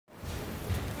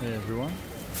Hey everyone,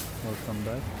 welcome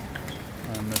back.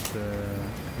 I'm at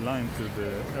the line to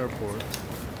the airport.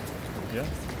 Yeah,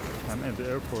 I'm at the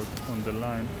airport on the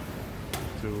line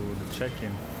to the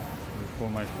check-in before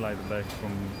my flight back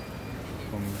from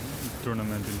the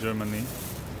tournament in Germany.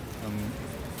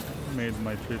 Made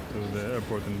my trip to the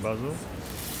airport in Basel.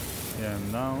 Yeah,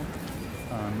 and now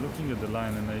I'm looking at the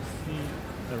line and I see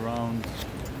around,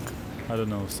 I don't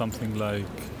know, something like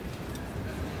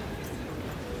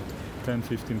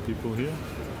 10-15 people here,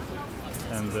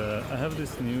 and I have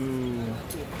this new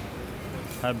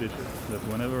habit that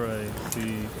whenever I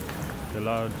see a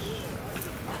large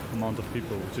amount of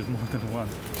people, which is more than one,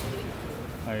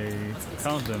 I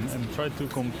count them and try to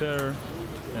compare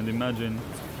and imagine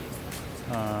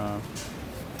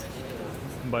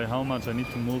by how much I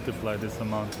need to multiply this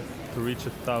amount to reach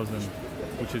 1,000,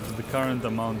 which is the current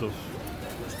amount of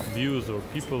views or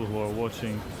people who are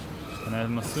watching. And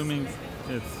I'm assuming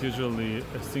it's usually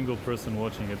a single person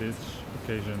watching at each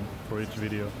occasion for each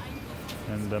video,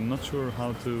 and I'm not sure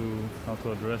how to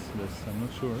address this. I'm not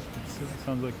sure. It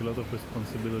sounds like a lot of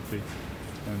responsibility,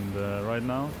 and right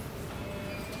now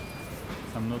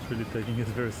I'm not really taking it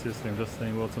very seriously. I'm just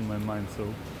saying what's on my mind.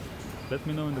 So let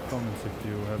me know in the comments if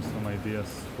you have some ideas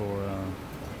for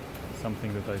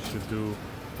something that I should do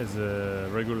as a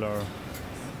regular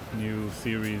new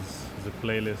series, as a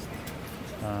playlist.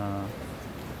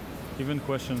 Even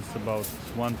questions about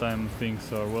one-time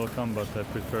things are welcome, but I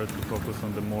prefer to focus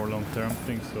on the more long-term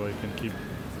things so I can keep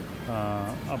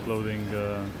uploading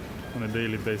on a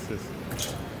daily basis.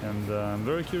 And I'm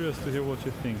very curious to hear what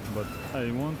you think, but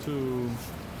I want to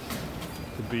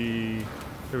be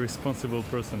a responsible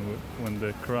person when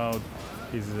the crowd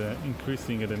is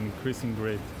increasing at an increasing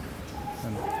rate.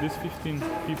 And these 15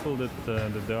 people that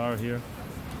there are here,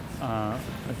 I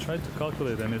tried to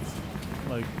calculate, and it's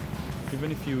like, even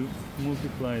if you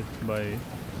multiply it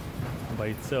by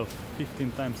itself,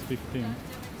 15 times 15,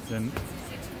 then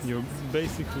you're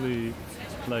basically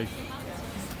like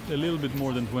a little bit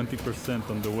more than 20%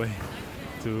 on the way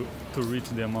to reach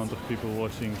the amount of people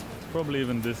watching probably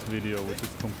even this video, which is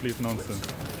complete nonsense.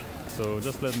 So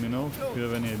just let me know if you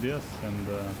have any ideas, and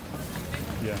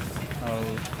yeah,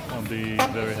 I'll be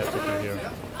very happy to hear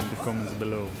in the comments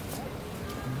below.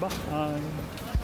 Bye!